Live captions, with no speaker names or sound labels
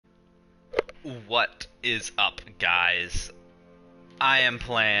What is up, guys? I am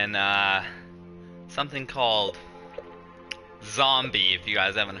playing something called Zombie. If you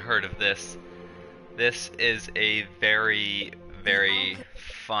guys haven't heard of this, this is a very, very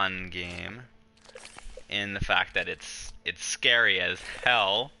fun game in the fact that it's scary as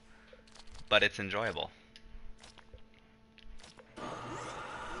hell, but it's enjoyable.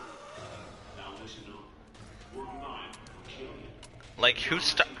 Like who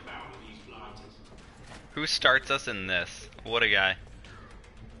starts us in this? What a guy.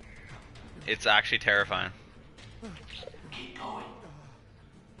 It's actually terrifying. Keep going.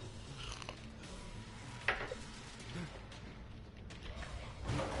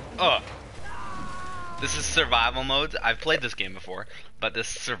 Ugh. This is survival mode. I've played this game before, but this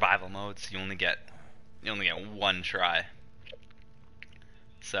survival mode, so you only get one try.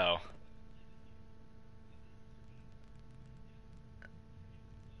 So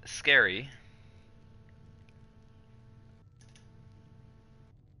scary.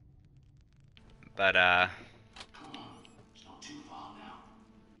 But Come on. It's not too far now.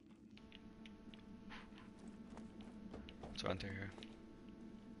 let's run through here.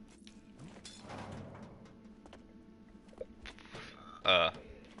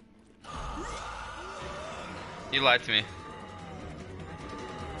 You lied to me.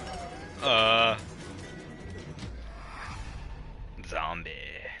 Zombie.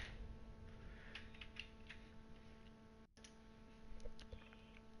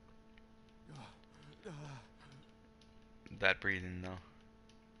 That breathing though.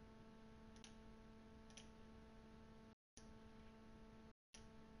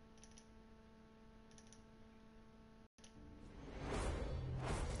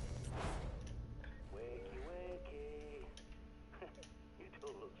 Wakey, wakey. You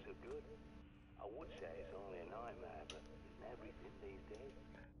don't look so good. I would say it's only a nightmare, but isn't everything these days?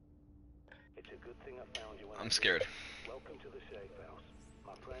 It's a good thing I found you when I'm scared. Welcome to the safe house.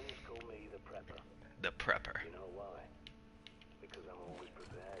 My friends call me the Prepper. The Prepper. You know why? Because I'm always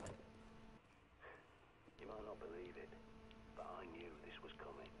prepared. You might not believe it, but I knew this was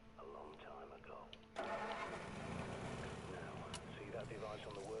coming a long time ago. Now, see that device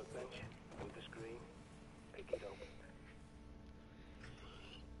on the workbench with the screen? Pick it up.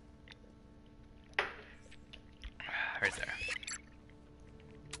 Right there.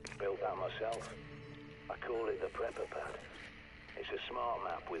 Built that myself. I call it the Prepper Pad. It's a smart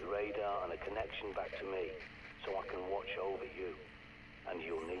map with radar and a connection back to me, so I can watch over you. And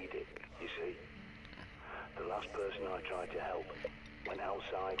you'll need it, you see. The last person I tried to help went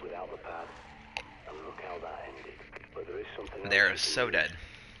outside without the pad, and look how that ended. But there is something else. They're so dead.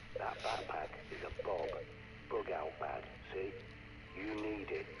 That backpack is a bug out pad, see? You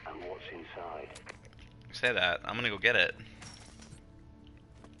need it and what's inside. Say that. I'm gonna go get it.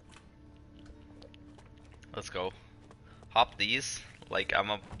 Let's go. Hop these like I'm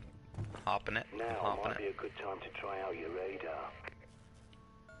hopping it. Now Hopping might be a good time to try out your radar.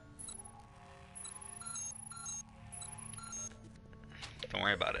 Don't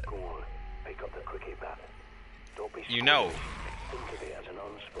worry about it. Go on, pick up the cricket bat. Don't be You know. Think of it as an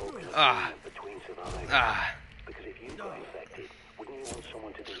unspoken Ah. agreement between survivors. Ah. Because if you got infected, wouldn't you want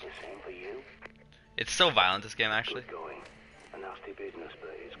someone to do the same for you? It's so violent, this game, actually. Good going. A nasty business, but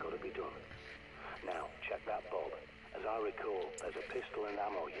it's got to be done. Now, check that bob. As I recall, there's a pistol and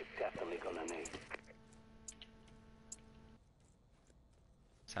ammo you're definitely gonna need.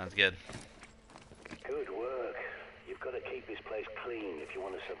 Sounds good. Good work. You've got to keep this place clean if you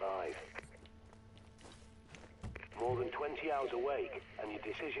want to survive. More than 20 hours awake, and your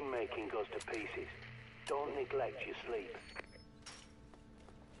decision-making goes to pieces. Don't neglect your sleep.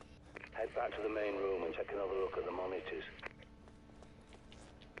 Head back to the main room and take another look at the monitors.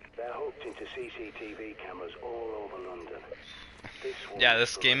 They're hooked into CCTV cameras all over London. Yeah,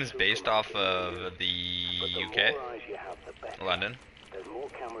 this game is based off of the UK. London. There's more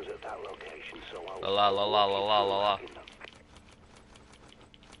cameras at that location, so I'll La la la la la la la.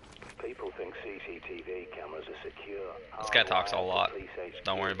 People think CCTV cameras are secure. This guy talks a lot.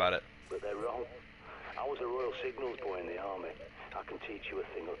 Don't worry about it. But they're wrong. I was a Royal Signals boy in the army. I can teach you a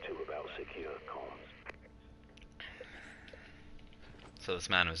thing or two about secure comms. So this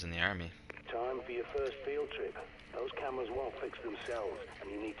man was in the army. Time for your first field trip. Those cameras won't fix themselves, and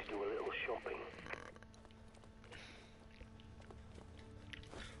you need to do a little shopping.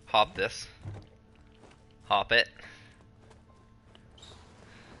 Hop this. Hop it.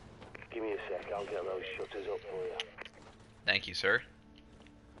 Give me a sec, I'll get those shutters up for you. Thank you, sir.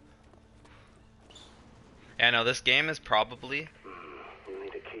 Yeah, no, this game is probably You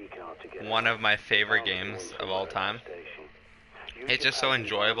need a key card to get one out. of my favorite Found the games one of all somewhere at time. that station. It's just so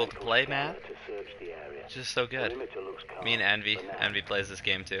enjoyable to play, man. To search the area. It's just so good. Perimeter looks calm Me and Envy. for now. Envy plays this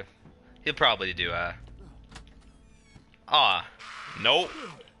game too. He'll probably do Ah, nope.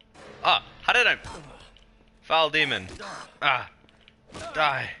 Ah, how did I? Foul demon. Ah,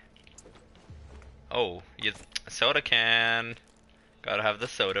 die. Oh, you soda can. Gotta have the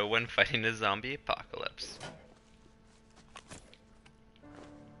soda when fighting the zombie apocalypse.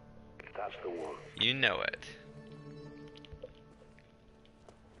 That's the one. You know it.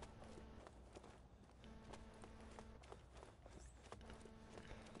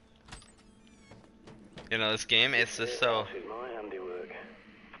 You know, this game, it's just so, This is my handiwork.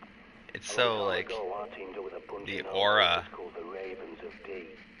 it's so like, the aura. Called the Ravens of D.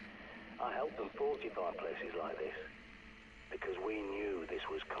 I helped them fortify places like this because we knew this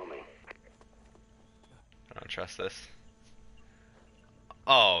was coming. I don't trust this.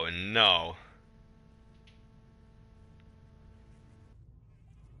 Oh no.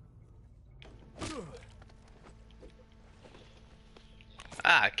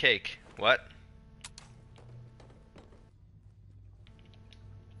 Ah, cake. What?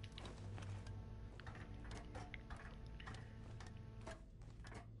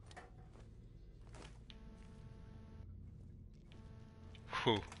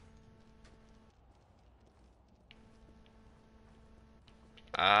 Whew.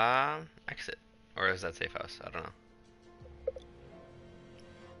 Exit. Or is that safe house? I don't know.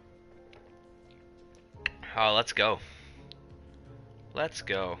 Oh, let's go. Let's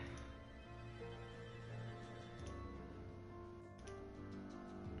go.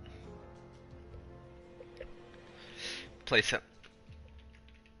 Place it.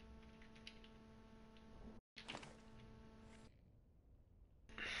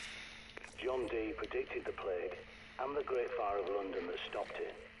 John D. predicted the plague and the Great Fire of London that stopped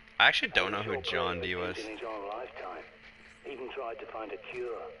it. I actually don't know And who he saw John plague D was. in his own lifetime. Even tried to find a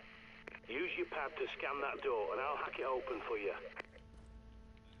cure. Use your pad to scan that door and I'll hack it open for you.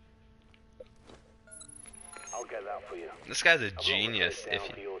 I'll get that for you. This guy's a I've got the genius. place If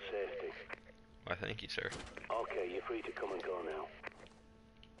down for you, your safety. why, thank you, sir. Okay, you're free to come and go now.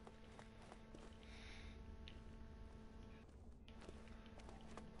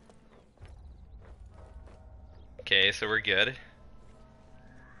 Okay, so we're good.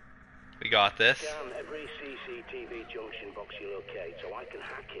 We got this. Scan every CCTV junction box you locate so I can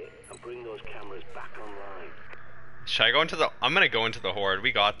hack it and bring those cameras back online. Should I go into the? I'm gonna go into the horde.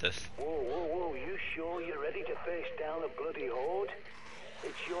 We got this. Whoa, whoa, whoa, you sure you're ready to face down a bloody horde?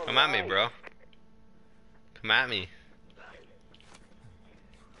 It's your Come at me, life. bro. Come at me.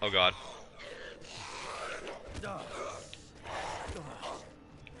 Oh god.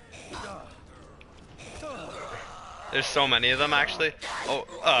 There's so many of them, actually.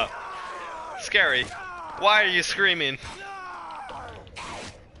 Oh, scary. Why are you screaming?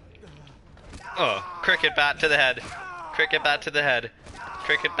 Oh, cricket bat to the head. Cricket bat to the head.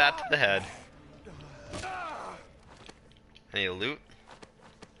 Cricket bat to the head. Any loot?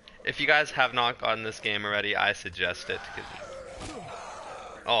 If you guys have not gotten this game already, I suggest it.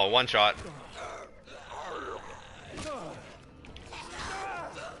 Oh, one shot.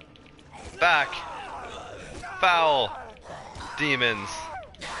 Back. Foul. Demons.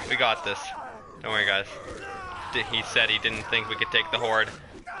 We got this. Don't worry, guys. He said he didn't think we could take the horde.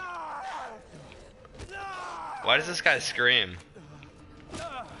 Why does this guy scream?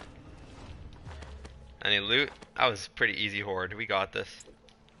 Any loot? That was a pretty easy horde. We got this.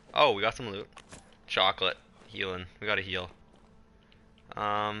 Oh, we got some loot. Chocolate. Healing. We gotta heal.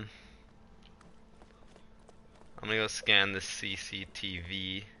 I'm gonna go scan the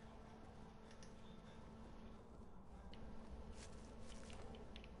CCTV.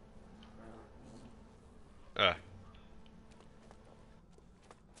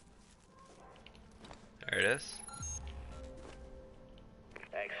 There it is.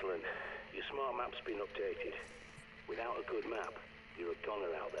 Excellent. Your smart map's been updated. Without a good map, you're a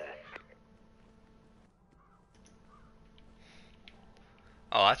goner out there.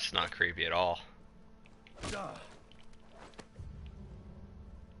 Oh, that's not creepy at all.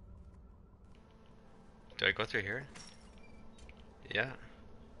 Do I go through here? Yeah.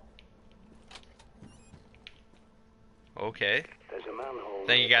 Okay. There's a manhole.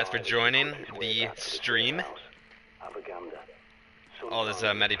 Thank you guys for nearby that joining pushes its way the back to stream. warehouse. Have a gander. Oh, there's a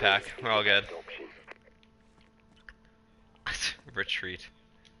Sometimes medipack. it's We're all the good. best option. Retreat.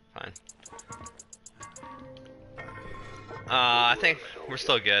 Fine. I think we're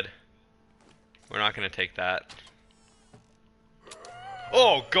still good. We're not gonna take that.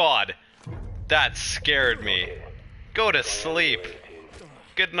 Oh God! That scared me. Go to sleep.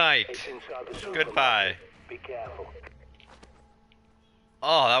 Good night. It's inside the Goodbye. Be careful.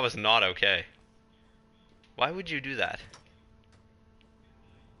 Oh, that was not okay. Why would you do that?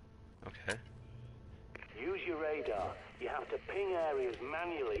 Okay. Use your radar. You have to ping areas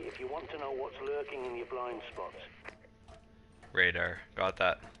manually if you want to know what's lurking in your blind spots. Radar. Got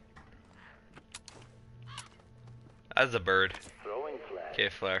that. That's a bird. Throwing flares. Okay,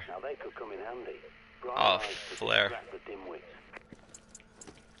 flare. Now they could come in handy. Bright Oh, lights to flare. distract the dimwits.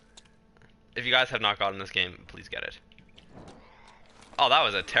 If you guys have not gotten this game, please get it. Oh, that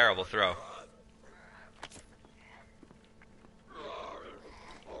was a terrible throw.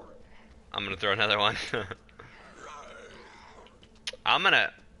 I'm gonna throw another one.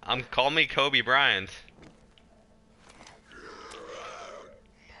 Call me Kobe Bryant.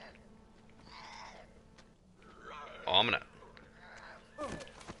 Oh, I'm gonna.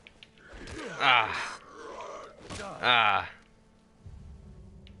 Ah.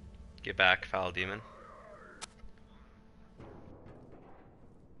 Get back, foul demon.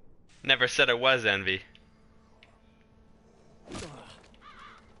 Never said it was envy.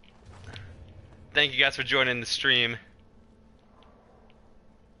 Thank you guys for joining the stream.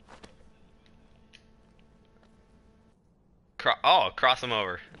 Cross him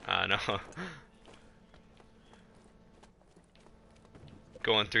over. No.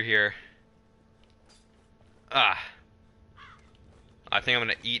 Going through here. I think I'm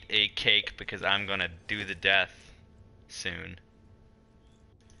gonna eat a cake because I'm gonna do the death soon.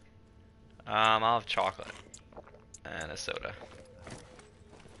 I'll have chocolate and a soda.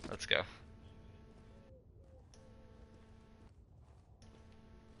 Let's go.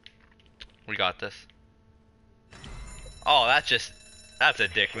 We got this. Oh, that's a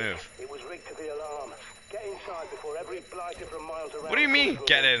dick move. It was rigged to the alarm. Get inside before every blighter from miles around. What do you mean,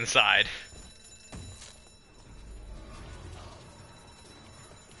 get inside?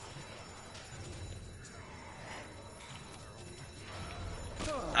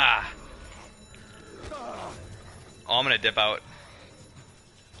 Oh, I'm gonna dip out.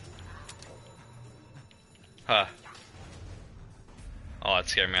 Huh. Oh, that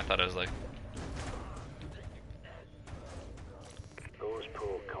scared me. I thought it was like... Those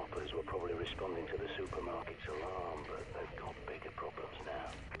poor coppers were probably responding to the supermarket's alarm, but they've got bigger problems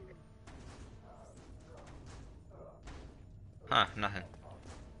now. Huh, nothing.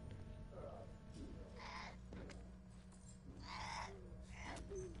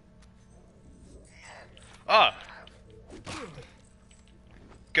 Oh!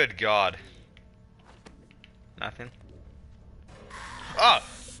 Good God. Nothing. Oh!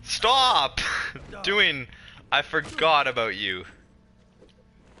 Stop! Doing... I forgot about you.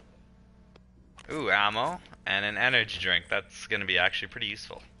 Ooh, ammo. And an energy drink. That's gonna be actually pretty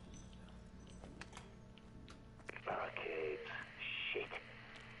useful. Arcades. Shit.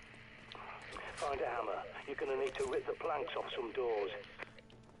 Find a hammer. You're gonna need to rip the planks off some doors.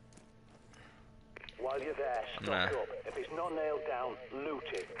 While you're there, stock up. If it's not nailed down, loot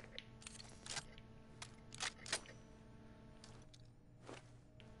it.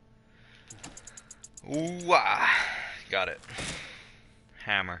 Ooh, got it.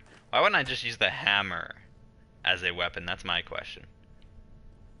 Hammer. Why wouldn't I just use the hammer as a weapon? That's my question.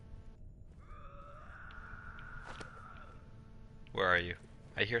 Where are you?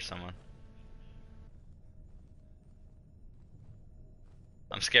 I hear someone.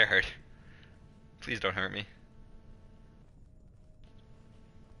 I'm scared. Please don't hurt me.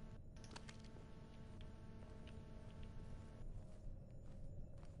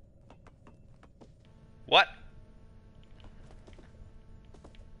 What?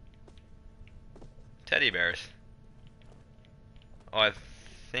 Teddy bears. Oh, I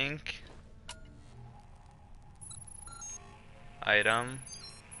think... Item.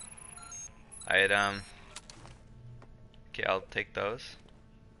 Item. Okay, I'll take those.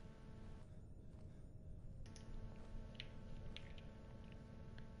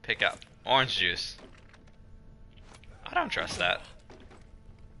 Pick up. Orange juice. I don't trust that.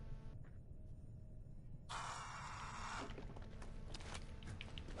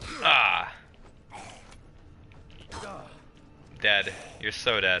 Ah! Dead. You're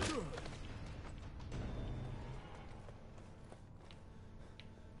so dead.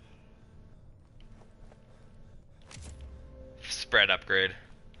 Spread upgrade.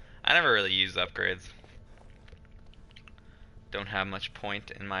 I never really use upgrades. Don't have much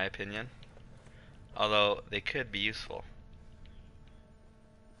point in my opinion. Although they could be useful.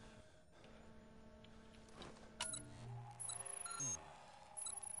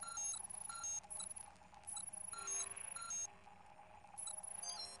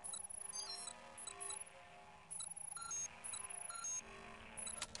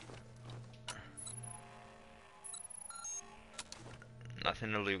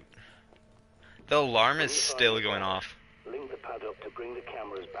 Nothing to loot. The alarm When is you find still the going pad, off. link the pad up to bring the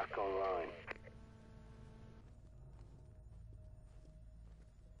cameras back online.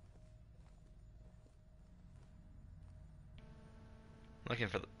 Looking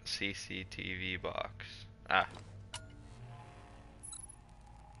for the CCTV box. Ah.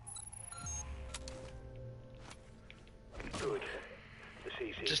 Good. The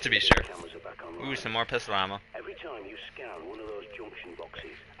CCTV Just to be sure. cameras are back online. Ooh, some more pistol ammo. Every time you scan one of those junction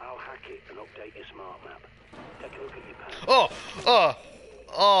boxes, I'll hack it and update your smart map. Take a look at your pad. Oh! Oh!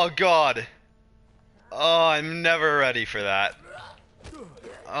 Oh, God! Oh, I'm never ready for that.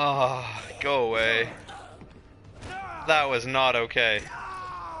 Oh, go away. That was not okay.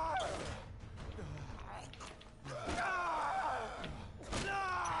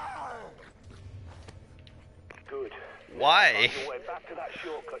 Good. Why? Find your way back to that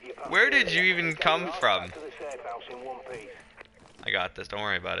shortcut you passed Where did earlier. you even Take come right from? back to the safe house in one piece. I got this, don't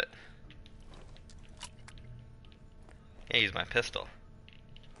worry about it. Yeah, use my pistol.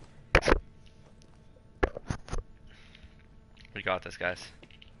 We got this, guys.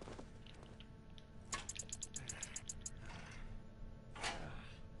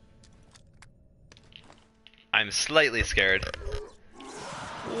 I'm slightly scared.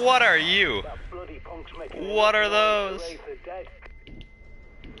 What are you? That bloody punk's making What are noise. those? Raise the dead.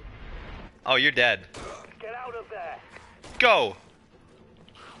 Oh, you're dead. Get out of there. Go!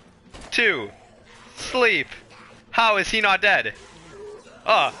 2. Sleep. How is he not dead?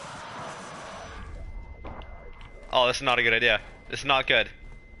 Oh, this is not a good idea. This is not good.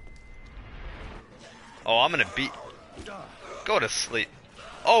 Oh, I'm gonna beat... Go to sleep.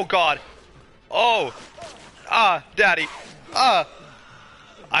 Oh, God. Oh. Daddy.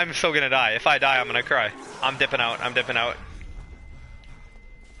 I'm so gonna die. If I die, I'm gonna cry. I'm dipping out. I'm dipping out.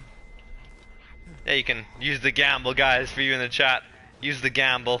 Yeah, you can use the gamble, guys, for you in the chat. Use the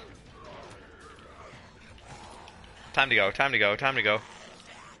gamble. Time to go, time to go, time to go.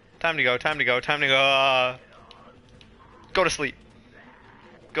 Time to go, time to go, time to go. Go to sleep.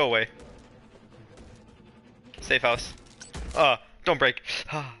 Go away. Safe house. Don't break.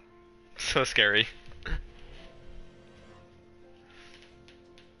 So scary.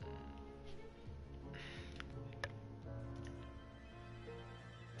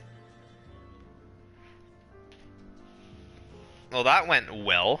 Well, that went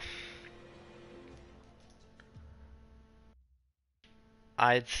well.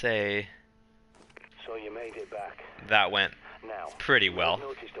 I'd say So you made it back. that went Now, pretty I've well.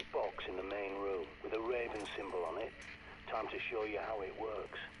 noticed a box in the main room with a raven symbol on it. Time to show you how it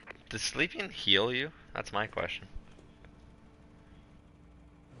works. Does sleeping heal you? That's my question.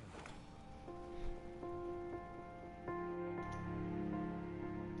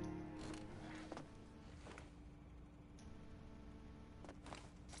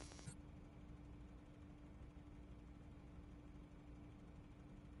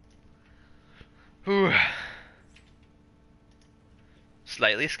 Whew.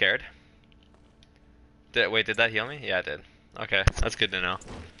 Slightly scared. Wait, did that heal me? Yeah, it did. Okay, that's good to know.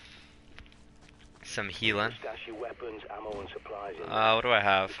 Some healing. Stash your weapons, ammo, and supplies in there. What do I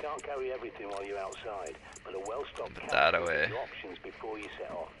have? You can't carry everything while you're outside, but a well-stocked Put cache that will away. give you options before you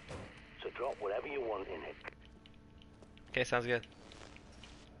set off. So drop whatever you want in it. Okay, sounds good.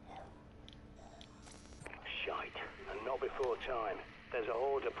 Shite, and not before time. There's a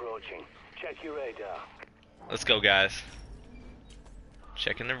horde approaching. Check your radar. Let's go, guys.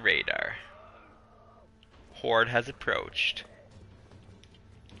 Checking the radar. Horde has approached.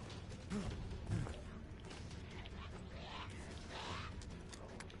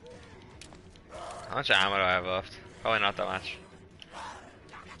 How much ammo do I have left? Probably not that much.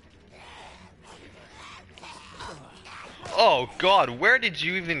 Oh God, where did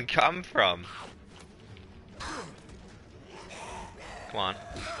you even come from? Come on.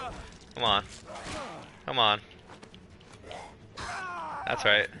 Come on. Come on. That's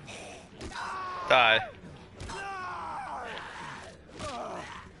right. Die.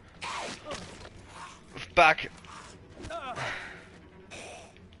 Back.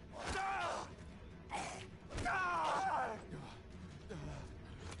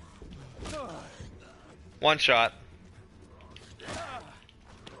 One shot.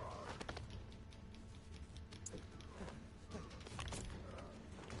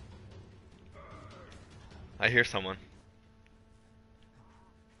 I hear someone.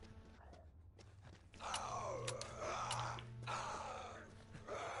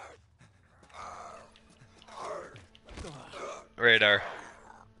 Radar.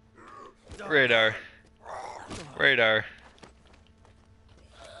 Radar. Radar.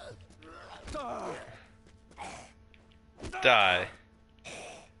 Die.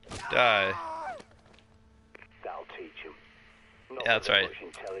 Die. That'll teach him. Not Yeah, that's that right. much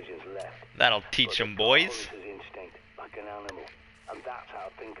intelligence left. That'll teach But them, they've got a boys. hunter's instinct, like an animal. And that's how I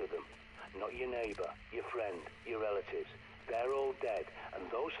think of them. Not your neighbor, your friend, your relatives. They're all dead, and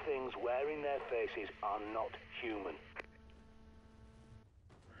those things wearing their faces are not human.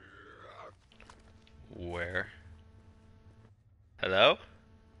 Where? Hello?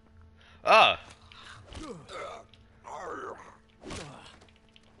 Ah!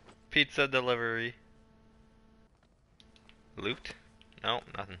 Pizza delivery. Loot? No,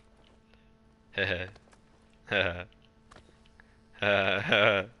 nothing. Okay.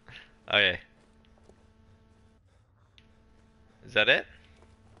 Is that it?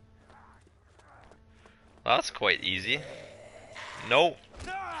 Well, that's quite easy. Nope.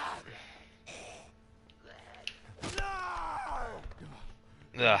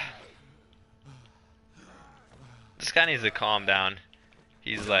 Ugh. This guy needs to calm down.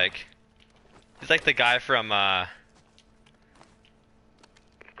 He's like the guy from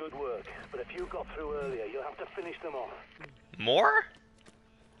Good work, but if you got through earlier, you'll have to finish them off. More?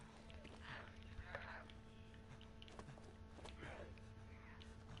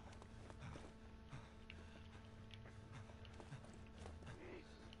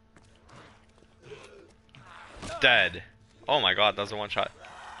 Dead. Oh my god, that was a one shot.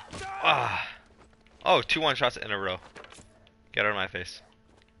 Ah. Oh, 2 1-shots in a row. Get out of my face.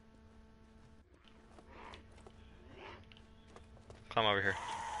 Climb over here.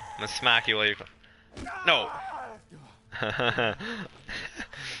 I'm gonna smack you while you No!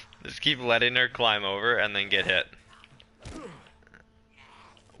 Just keep letting her climb over and then get hit.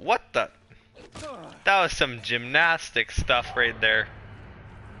 What the? That was some gymnastic stuff right there.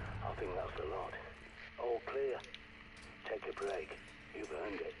 I think that's the lot. All clear. Take a break. You've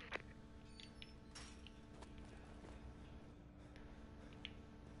earned it.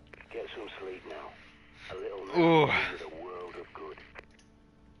 Get some sleep now. A little nap Ooh. will do you the world of good.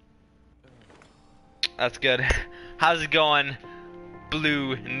 That's good. How's it going,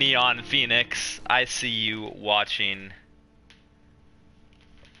 Blue Neon Phoenix? I see you watching.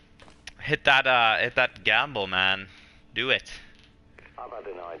 Hit that gamble, man. Do it. I've had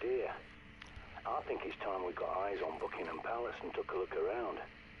an idea. I think it's time we got eyes on Buckingham Palace and took a look around.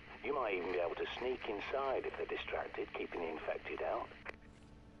 You might even be able to sneak inside if they're distracted, keeping the infected out.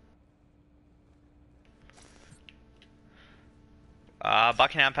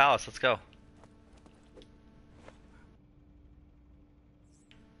 Buckingham Palace, let's go.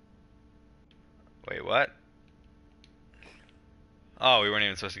 Wait, what? Oh, we weren't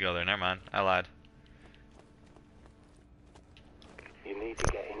even supposed to go there. Never mind. I lied. You need to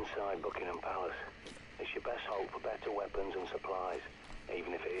get inside Buckingham Palace. It's your best hope for better weapons and supplies,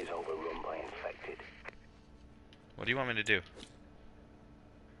 even if it is overrun by infected. What do you want me to do?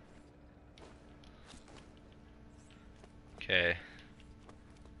 Okay.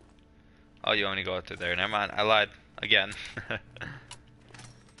 Oh, you want me to go out through there. Never mind. I lied. Again.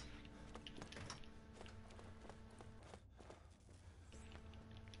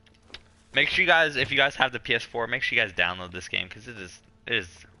 Make sure you guys, if you guys have the PS4, make sure you guys download this game because it is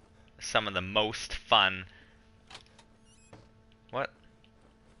some of the most fun. What?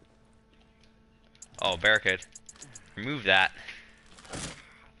 Oh, barricade. Remove that.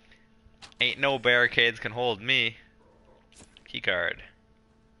 Ain't no barricades can hold me. Keycard.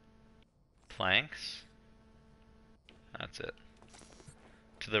 Planks. That's it.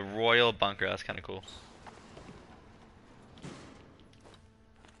 To the royal bunker. That's kind of cool.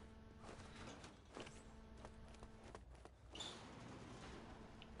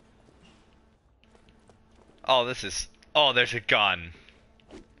 Oh, this is. Oh, there's a gun.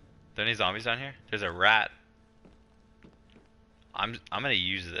 Are there any zombies down here? There's a rat. I'm gonna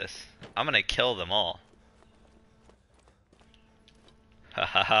use this. I'm gonna kill them all. Ha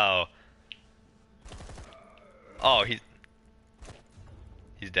ha ha. Oh, he's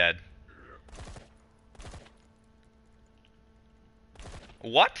dead.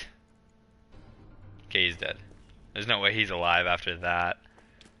 What? Okay, he's dead. There's no way he's alive after that.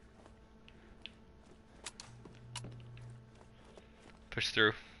 Push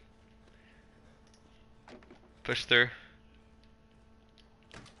through. Push through.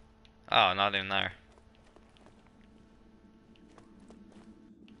 Oh, not even there.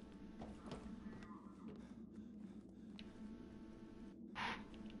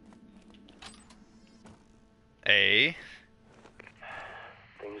 A.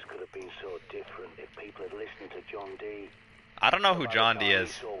 Things could have been so different if people had listened to John D. I don't know who By John the D time he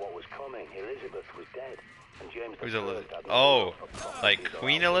is. saw what was coming, Elizabeth was dead, and James Who's I Elizabeth? had no Oh, love for like properties or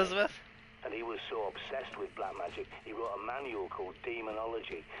Queen alchemy. Elizabeth? And he was so obsessed with black magic, he wrote a manual called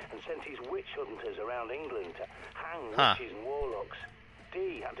Demonology and sent his witch hunters around England to hang witches and warlocks.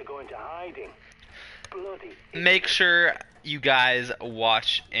 D had to go into hiding. Bloody. Make sure you guys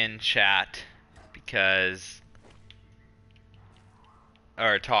watch in chat because,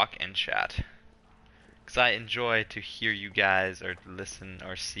 or talk in chat, because I enjoy to hear you guys or listen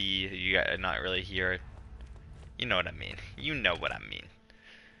or see you guys, not really hear. You know what I mean. You know what I mean.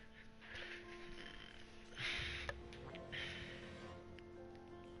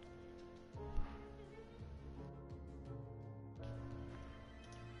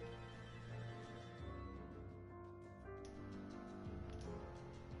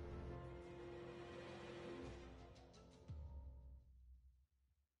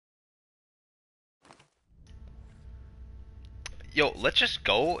 Yo, let's just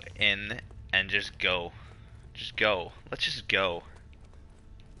go in and just go. Just go. Let's just go.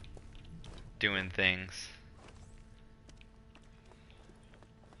 Doing things.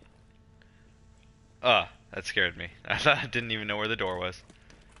 That scared me. I didn't even know where the door was.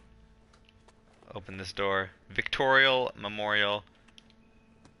 Open this door. Victorial Memorial.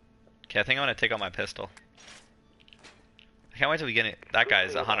 Okay, I think I'm gonna take out my pistol. I can't wait till we get it. That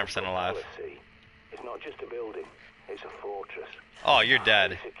guy's 100% alive. It's not just a building, it's a fortress. Oh, you're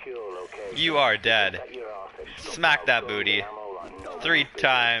dead. You are dead. Smack that booty 3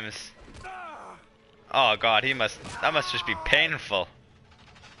 times. Oh god, that must just be painful.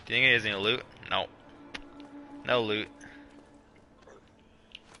 Do you think he has any loot? No. No loot.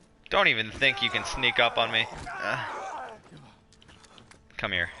 Don't even think you can sneak up on me.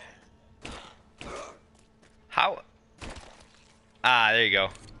 Come here. How? Ah, there you go.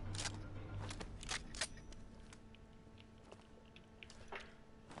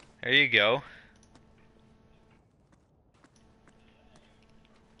 There you go.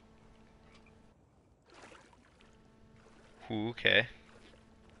 Ooh, okay.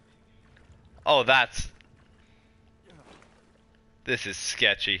 Oh, this is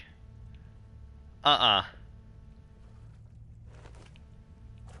sketchy. No.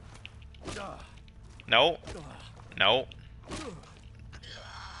 No.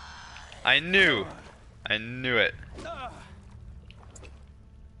 I knew it.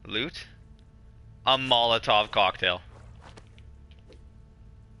 Loot? A Molotov cocktail.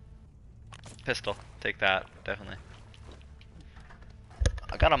 Pistol. Take that, definitely.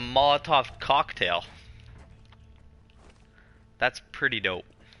 I got a Molotov cocktail. That's pretty dope.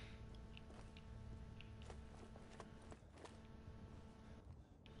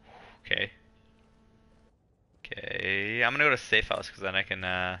 Okay. Okay, I'm gonna go to safe house because then I can,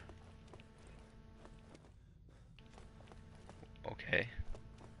 okay.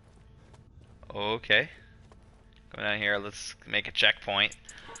 Okay. Go down here, let's make a checkpoint.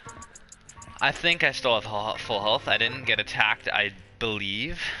 I think I still have full health. I didn't get attacked, I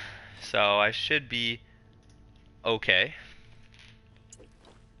believe. So I should be okay.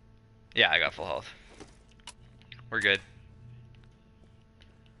 Yeah, I got full health. We're good.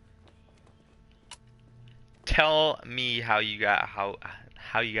 Tell me how you you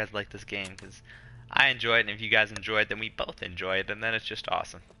guys like this game, because I enjoy it, and if you guys enjoy it, then we both enjoy it, and then it's just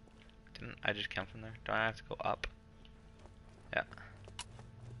awesome. Didn't I just come from there? Do I have to go up? Yeah.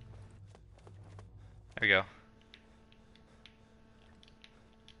 There we go.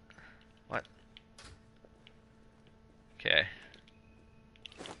 What? Okay.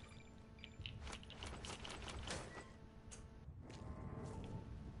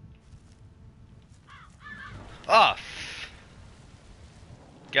 Oh!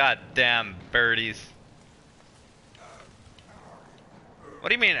 Goddamn birdies. What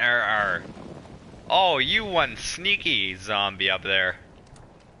do you mean, RR? Oh, you one sneaky zombie up there.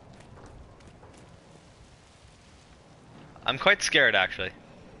 I'm quite scared, actually.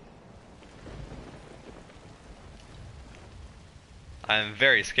 I'm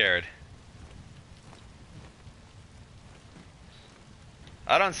very scared.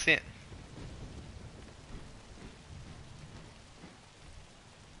 I don't see it.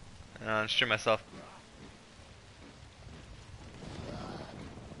 I'm sure myself.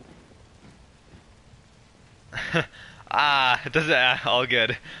 It doesn't. All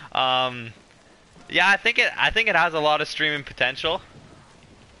good. Yeah, I think it has a lot of streaming potential.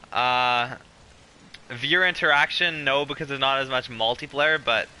 Viewer interaction, no, because there's not as much multiplayer,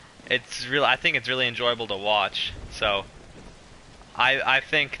 but it's real. I think it's really enjoyable to watch. So, I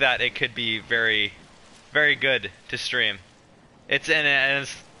think that it could be very, very good to stream. And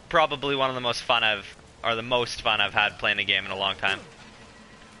it's probably one of the most fun I've had playing a game in a long time.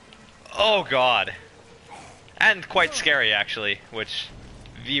 Oh god. And quite scary, actually, which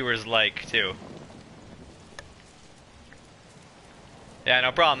viewers like too. Yeah,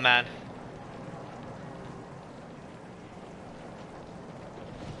 no problem, man.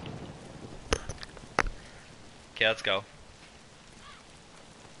 Okay, let's go.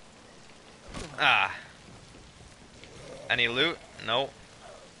 Ah. Any loot? No.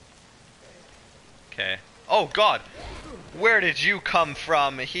 Okay. Oh god! Where did you come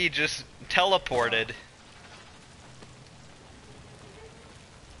from? He just teleported.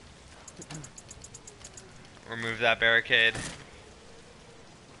 Remove that barricade.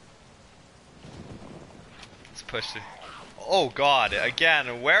 Let's push it. Oh god,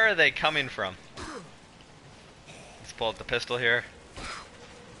 again, where are they coming from? Let's pull out the pistol here.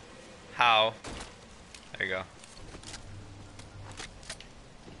 How? There you go.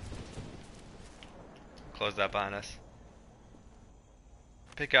 Close that behind us.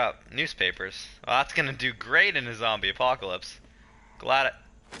 Pick up newspapers. Well, that's gonna do great in a zombie apocalypse. Glad it.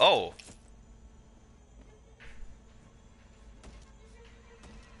 Oh!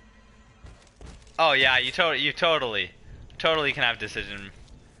 Oh yeah, you totally can have decision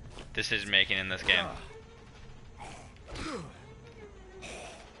making in this game.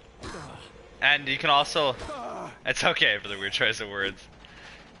 And you can also, it's okay for the weird choice of words.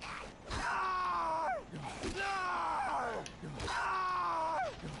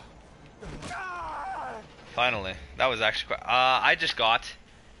 Finally, that was actually quite, I just got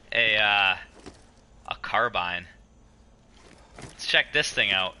a carbine. Let's check this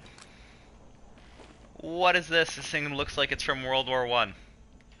thing out. What is this? This thing looks like it's from World War I.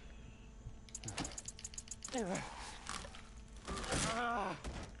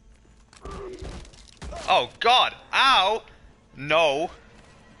 Oh god! Ow! No.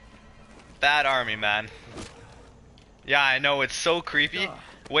 Bad army, man. Yeah, I know, it's so creepy.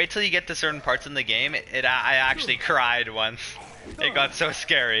 Wait till you get to certain parts in the game. I actually cried once. It got so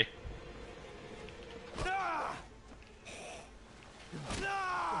scary.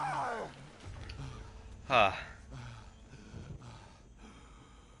 Huh.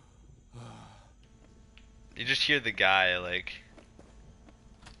 You just hear the guy, like...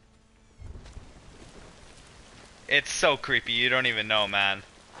 It's so creepy, you don't even know, man.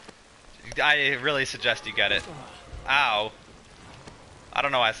 I really suggest you get it. Ow. I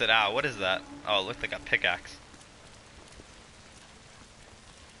don't know why I said ow. What is that? Oh, it looked like a pickaxe.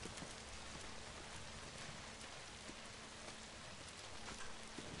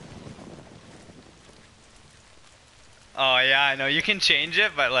 Oh yeah, I know you can change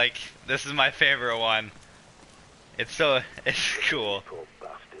it, but like this is my favorite one. It's cool. Poor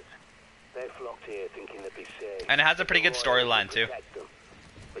bastards. They flocked here thinking they'd be safe. And it has a pretty good storyline too.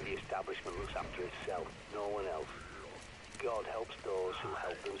 But the establishment looks after itself, no one else. God helps those who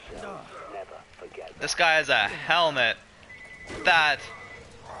help themselves. Never forget that. This guy has a helmet. That.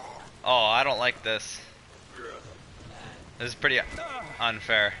 Oh, I don't like this. This is pretty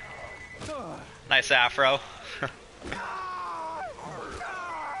unfair. Nice afro.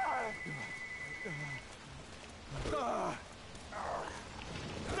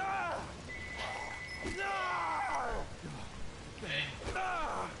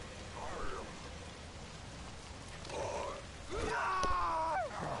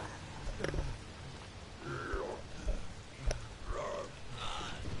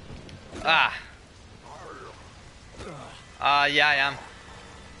 Yeah,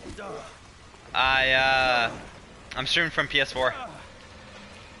 I am. I'm streaming from PS4.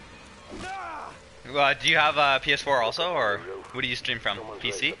 Do you have a PS4 also, or what do you stream from?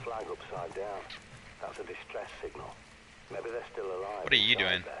 PC? That's a distress signal. Maybe they're still alive. What are you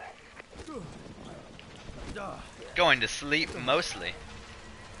doing? Going to sleep, mostly.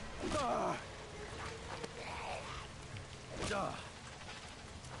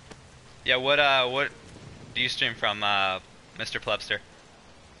 Yeah, what do you stream from, Mr. Plebster?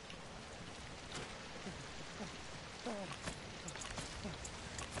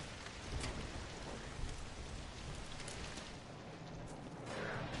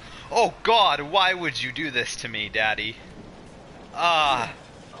 Oh god, why would you do this to me, Daddy? Ah,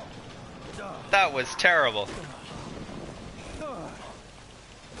 that was terrible.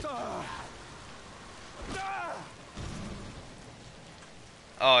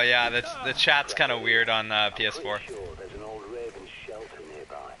 Oh yeah, the chat's kind of weird on PS4. Sure, there's an old Raven shelter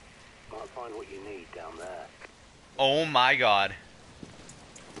nearby. Might find what you need down there. Oh my god.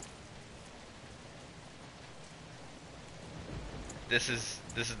 This is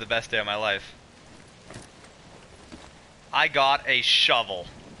the best day of my life. I got a shovel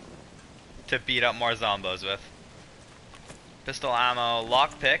to beat up more zombos with. Pistol ammo,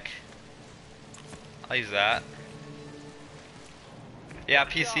 lockpick. I'll use that. Yeah,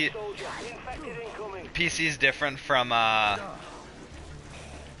 PC is different from the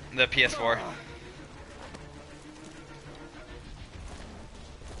PS4.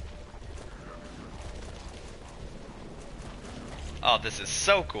 Oh, this is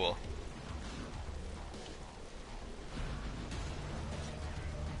so cool.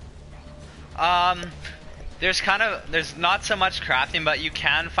 There's not so much crafting, but you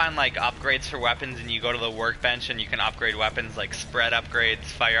can find like upgrades for weapons, and you go to the workbench and you can upgrade weapons like spread upgrades,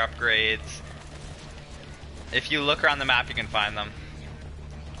 fire upgrades. If you look around the map, you can find them.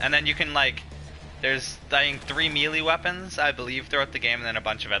 And then you can like, there's I think 3 melee weapons, I believe, throughout the game, and then a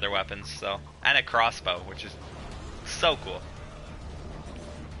bunch of other weapons. So, and a crossbow, which is so cool.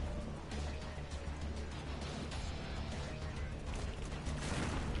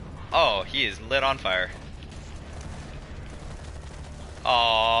 Oh, he is lit on fire.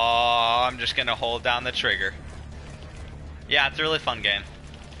 Oh, I'm just gonna hold down the trigger. Yeah, it's a really fun game.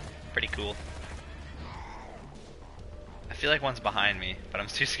 Pretty cool. I feel like one's behind me, but I'm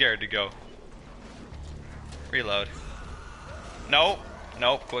too scared to go. Reload. Nope.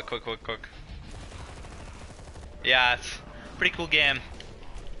 Nope. Quick, quick, quick, quick. Yeah, it's a pretty cool game.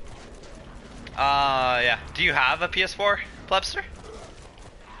 Yeah. Do you have a PS4, Plebster?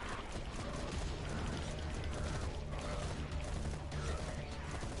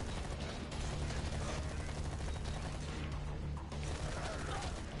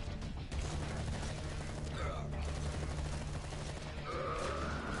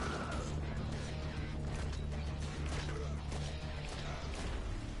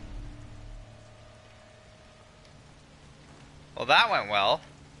 Well, that went well.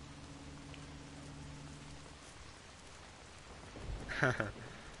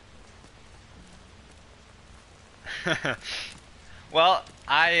 Well,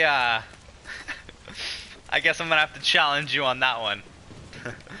 I guess I'm gonna have to challenge you on that one.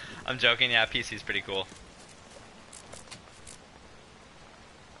 I'm joking, yeah, PC's pretty cool.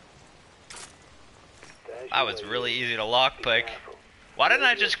 That was really easy to lockpick. Why didn't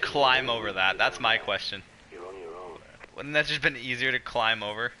I just climb over that? That's my question. You're on your own. Wouldn't that just been easier to climb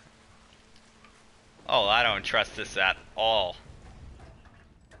over? Oh, I don't trust this at all.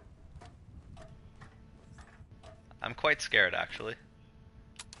 I'm quite scared, actually.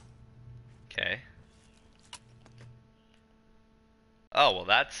 Okay. Oh, well,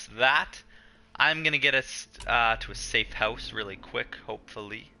 that's that. I'm gonna get us to a safe house really quick,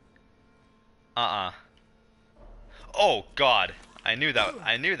 hopefully. Oh God, I knew that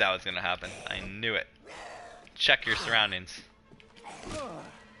was gonna happen. I knew it. Check your surroundings.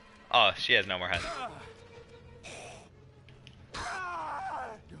 Oh, she has no more head.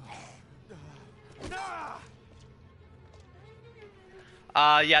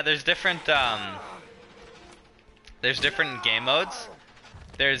 Yeah, there's different game modes.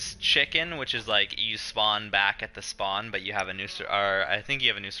 There's chicken, which is like you spawn back at the spawn, but you have a new or I think you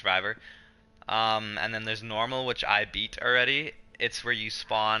have a new survivor. And then there's normal, which I beat already. It's where you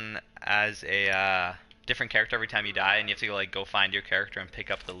spawn as a different character every time you die, and you have to go find your character and pick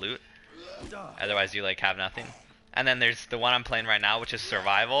up the loot. Otherwise, you like have nothing. And then there's the one I'm playing right now, which is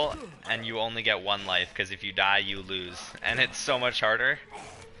survival, and you only get 1 life because if you die, you lose, and it's so much harder.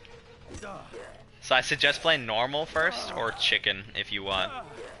 So I suggest playing normal first or chicken if you want,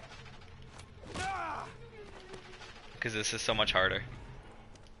 because this is so much harder.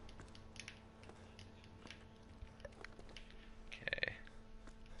 Okay.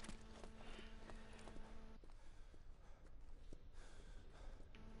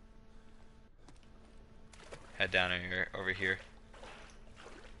 Head down over here.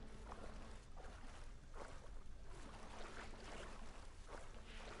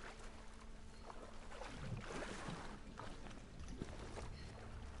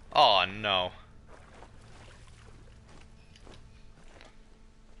 Oh no.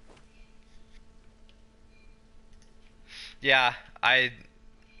 Yeah,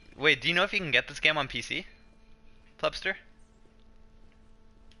 wait, do you know if you can get this game on PC? Plebster?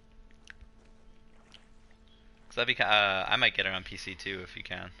 Cause that'd be I might get it on PC too if you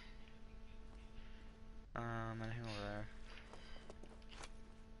can. Anything over there?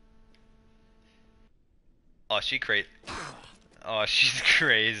 Oh, oh, she's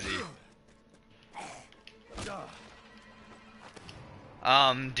crazy.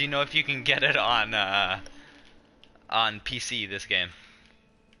 Do you know if you can get it on PC, this game?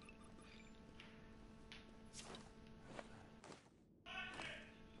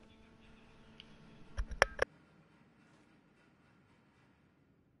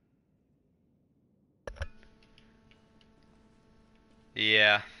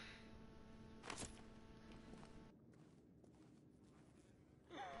 Yeah.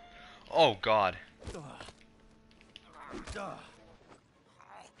 Oh God.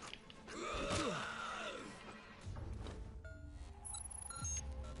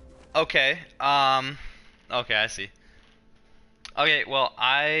 Okay. Okay, I see. Okay, well,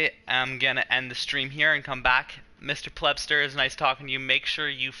 I am gonna end the stream here and come back. Mr. Plebster, it's nice talking to you. Make sure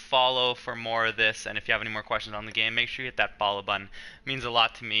you follow for more of this, and if you have any more questions on the game, make sure you hit that follow button. It means a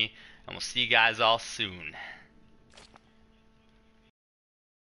lot to me, and we'll see you guys all soon.